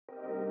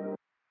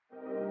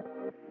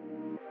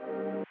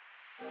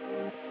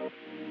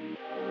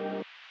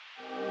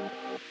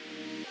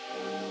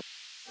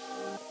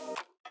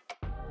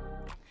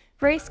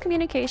Race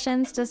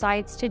Communications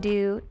decides to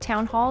do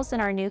town halls in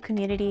our new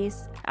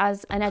communities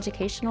as an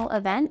educational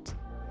event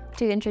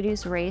to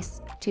introduce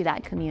race to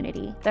that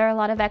community. There are a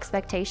lot of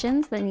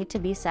expectations that need to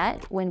be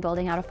set when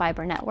building out a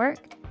fiber network.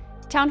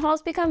 Town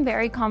halls become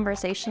very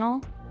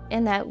conversational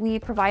in that we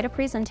provide a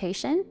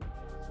presentation,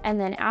 and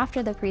then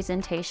after the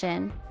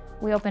presentation,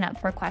 we open up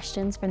for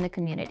questions from the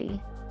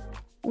community.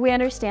 We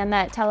understand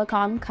that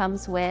telecom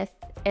comes with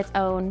its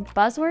own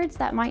buzzwords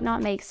that might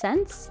not make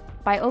sense.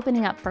 By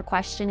opening up for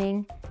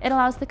questioning, it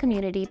allows the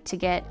community to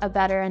get a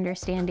better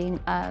understanding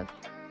of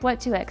what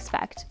to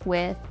expect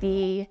with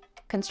the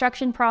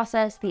construction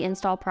process, the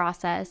install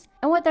process,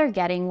 and what they're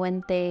getting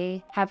when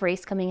they have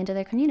race coming into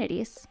their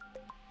communities.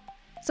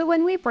 So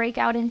when we break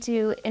out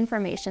into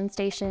information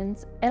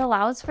stations, it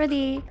allows for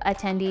the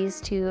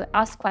attendees to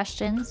ask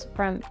questions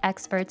from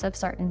experts of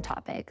certain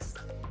topics.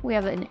 We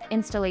have an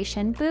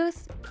installation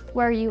booth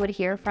where you would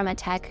hear from a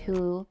tech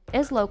who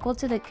is local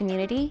to the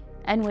community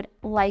and would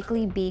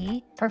likely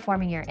be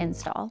performing your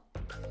install.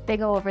 They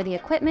go over the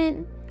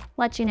equipment,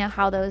 let you know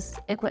how those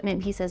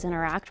equipment pieces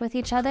interact with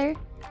each other,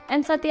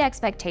 and set the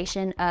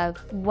expectation of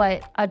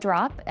what a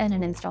drop and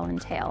an install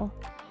entail,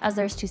 as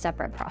there's two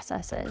separate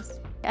processes.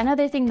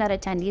 Another thing that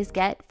attendees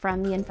get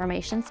from the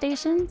information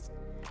stations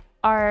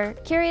are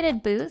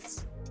curated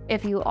booths.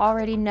 If you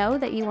already know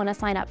that you want to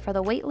sign up for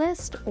the wait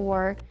list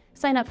or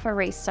sign up for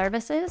race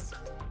services,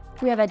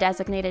 we have a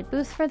designated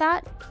booth for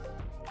that.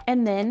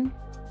 And then,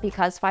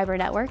 because fiber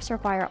networks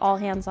require all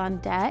hands on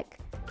deck,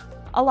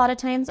 a lot of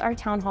times our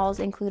town halls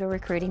include a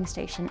recruiting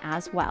station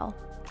as well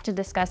to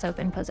discuss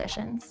open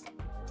positions.